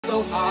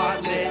so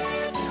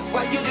heartless?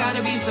 Why you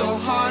gotta be so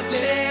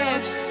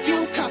heartless? You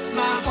cut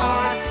my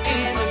heart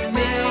in a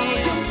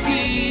million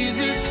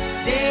pieces.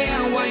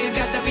 Damn, why you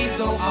gotta be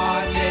so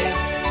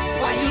heartless?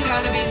 Why you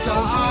gotta be so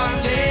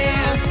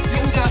heartless?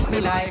 You got me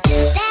like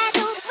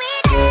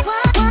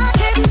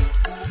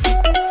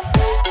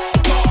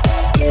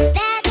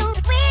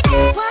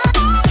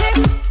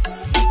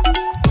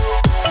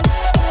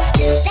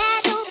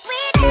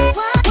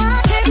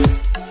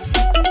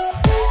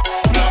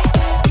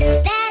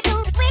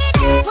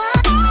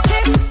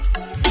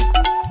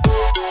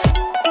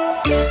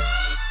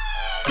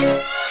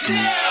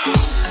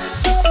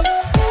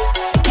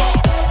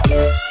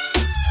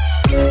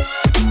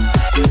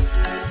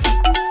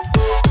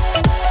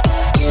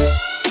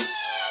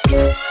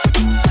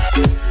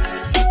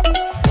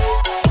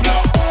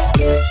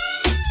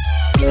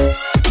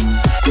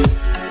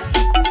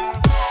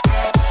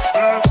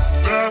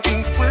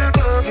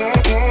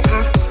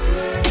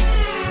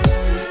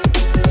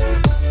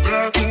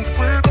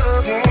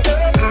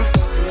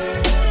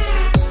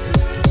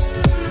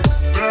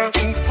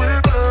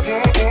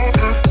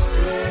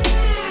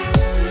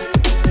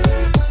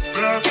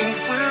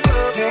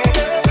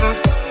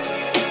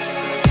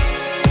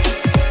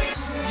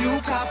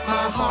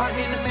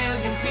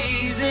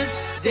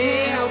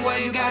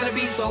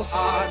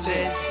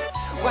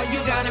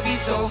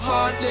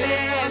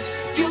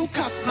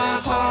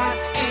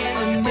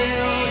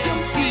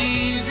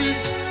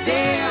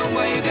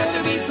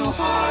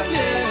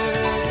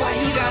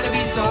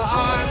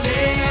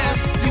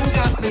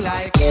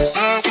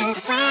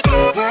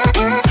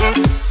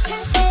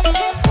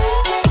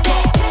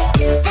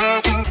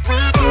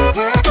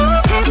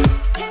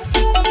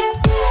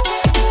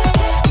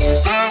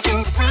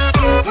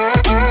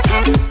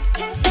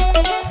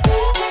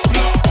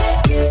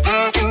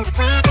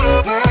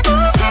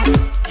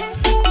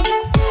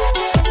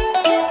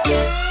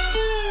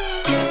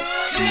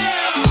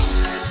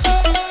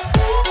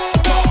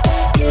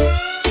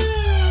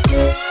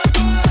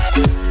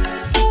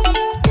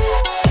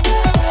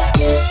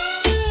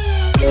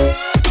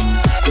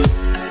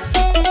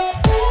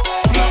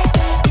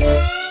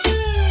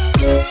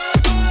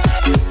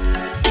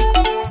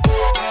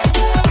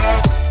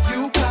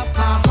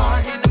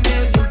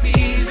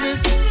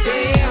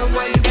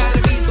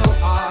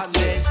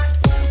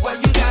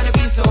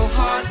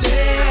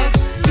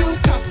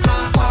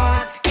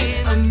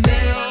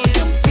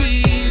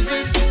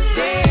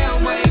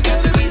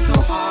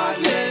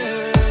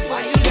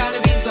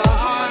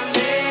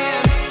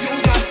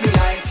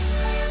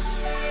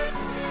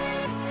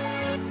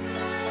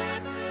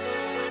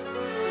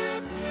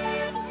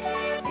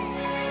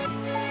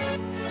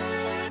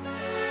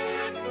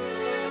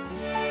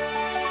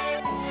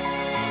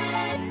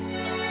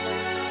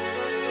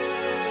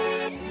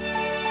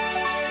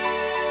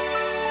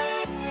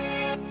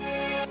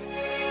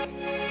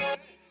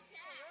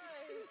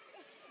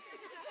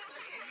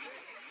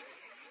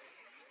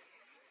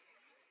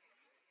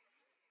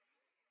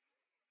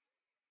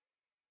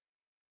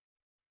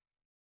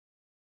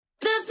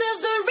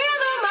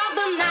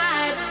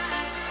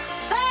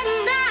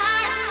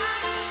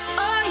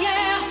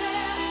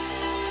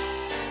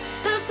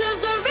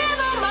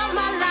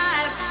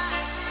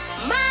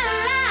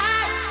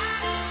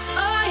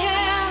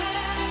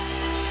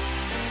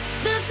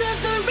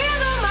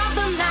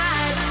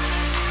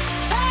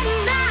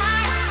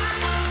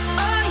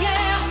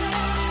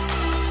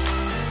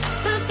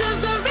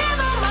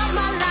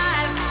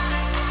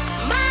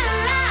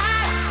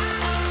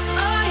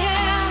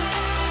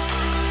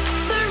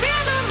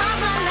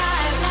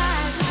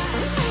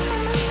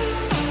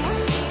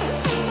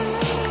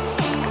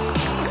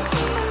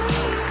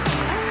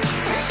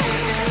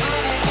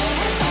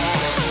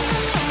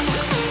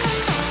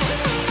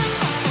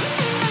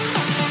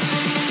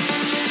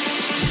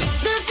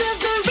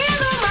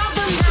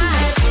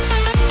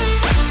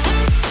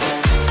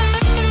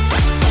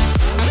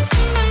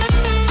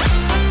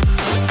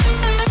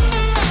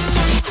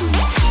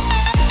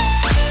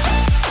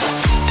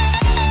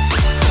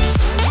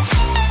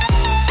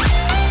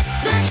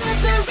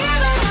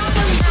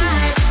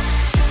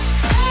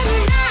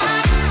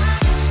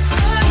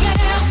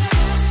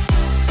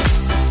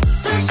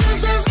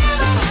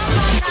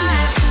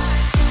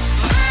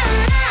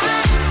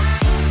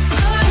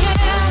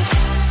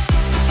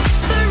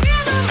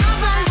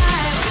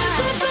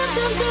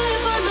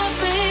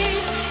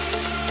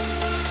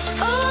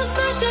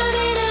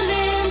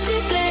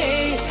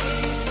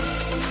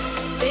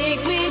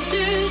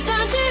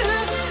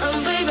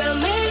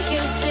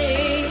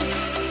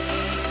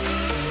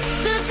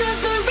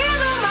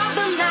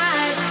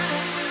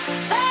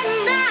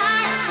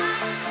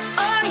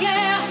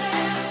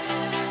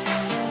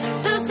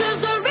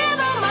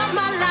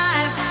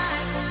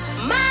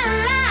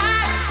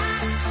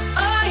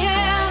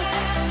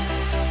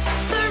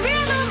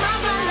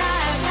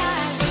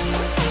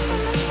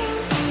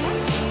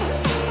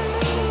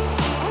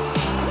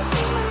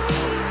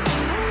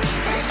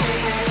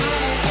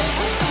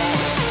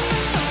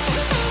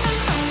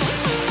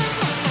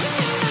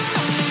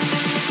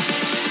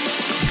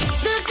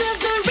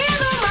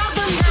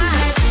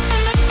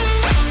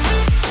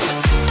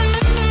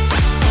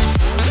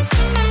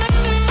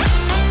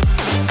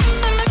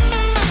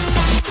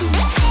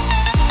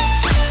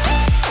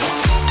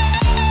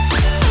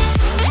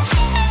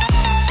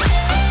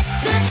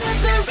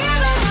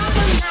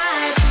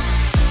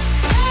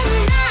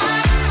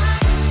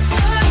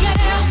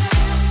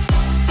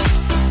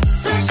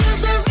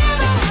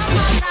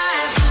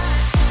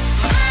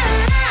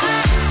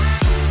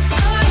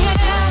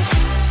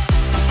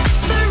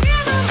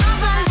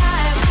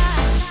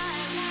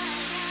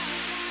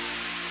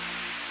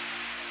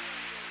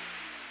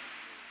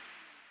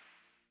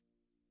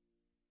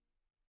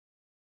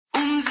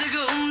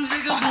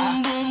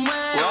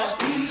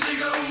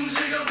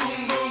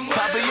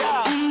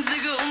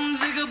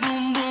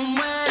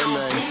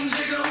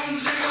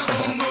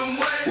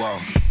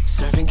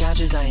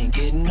as I ain't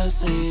getting no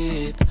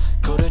sleep.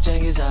 Quarter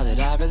tank is all that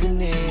I really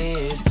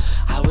need.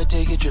 I would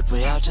take a trip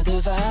way out to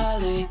the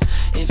valley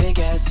if it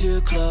gets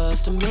too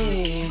close to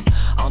me.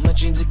 All my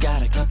jeans have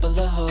got a couple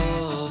of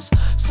holes,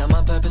 some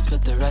on purpose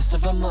but the rest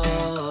of them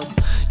old.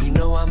 You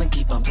know I'ma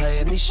keep on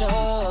playing these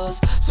shows,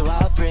 so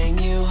I'll bring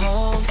you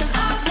home. Cause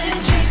I've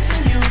been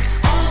chasing you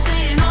all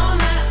day and all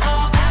night,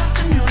 all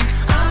afternoon.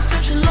 I'm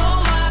searching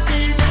low, I've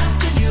been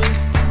after you.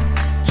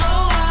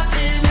 Low, I've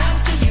been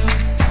after you.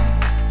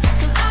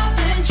 Cause I've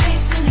been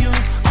chasing you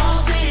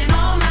all day and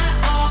all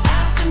night, all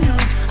afternoon.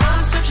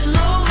 I'm searching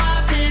low,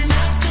 I've been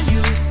after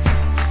you.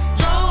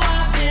 Low,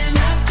 I've been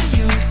after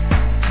you.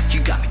 You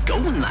got me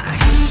going like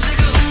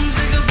zigga,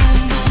 zigga,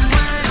 boom, boom,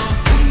 way, oh.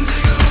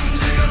 Zigga,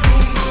 zigga,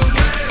 boom, boom,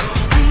 way, oh.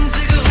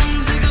 Zigga,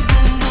 zigga,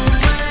 boom, boom,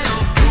 way,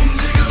 oh.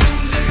 Zigga,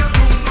 zigga,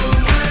 boom, boom,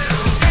 way,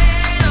 oh.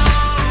 Hey, oh,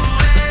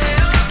 hey,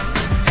 oh.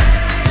 Hey,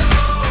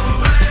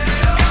 oh,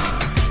 hey, oh.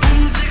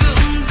 Zigga,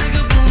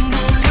 zigga, boom,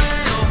 boom, way,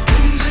 oh.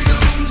 Zigga,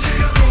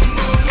 zigga, boom,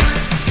 boom, way.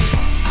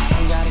 I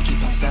don't gotta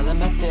keep on selling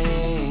my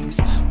things.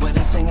 When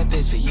I sing, it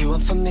pays for you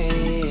and for me.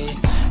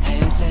 Hey,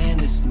 I'm saying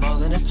this is more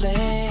than a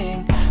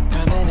fling.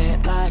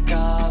 Permanent like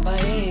all my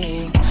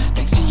ink.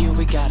 Thanks to you,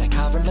 we got a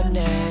carve in my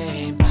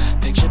name.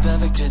 Picture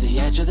perfect to the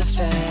edge of the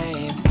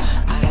fame.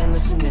 I ain't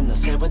listening, they'll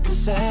say what they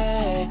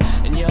say,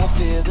 and you'll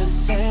feel the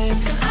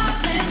same. Cause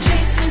I've been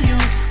chasing you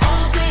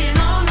all day and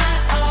all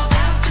night, all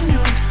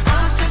afternoon.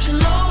 I'm searching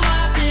low,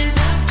 I've been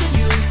after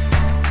you.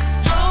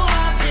 Low,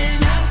 I've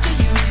been after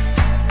you.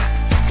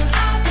 Cause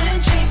I've been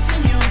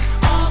chasing you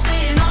all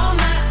day and all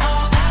night,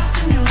 all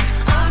afternoon.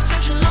 I'm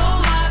searching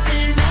low, I've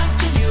been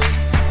after you.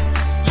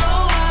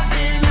 Low, I've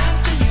been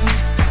after you.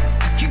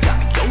 You got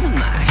me going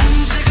like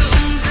zigga,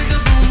 zigga,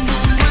 boom,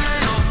 boom, way,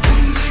 oh.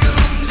 Zigga,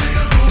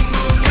 zigga, boom,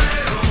 boom, way,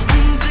 oh.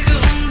 Zigga,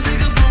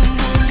 zigga, boom,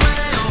 boom,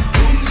 way, oh.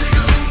 Zigga,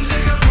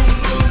 zigga, boom,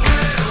 boom,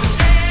 way, oh.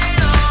 Hey,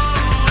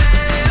 oh,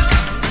 hey,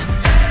 oh.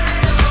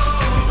 Hey,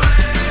 oh,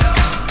 hey,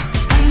 oh.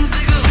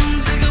 Zigga,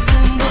 zigga,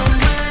 boom, boom,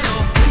 way,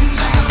 oh.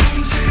 Zigga,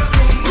 zigga,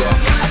 boom, boom.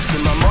 Yeah, I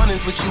spend my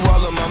mornings with you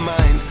all on my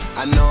mind.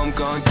 I know I'm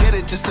gonna get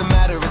it, just a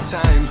matter of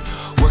time.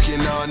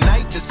 Working all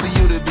night just for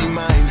you to be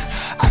mine.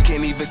 I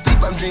can't even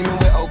sleep, I'm dreaming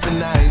with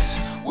open eyes.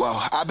 Whoa,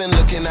 I've been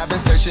looking, I've been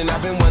searching,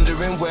 I've been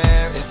wondering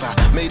where. If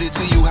I made it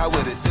to you, how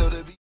would it feel to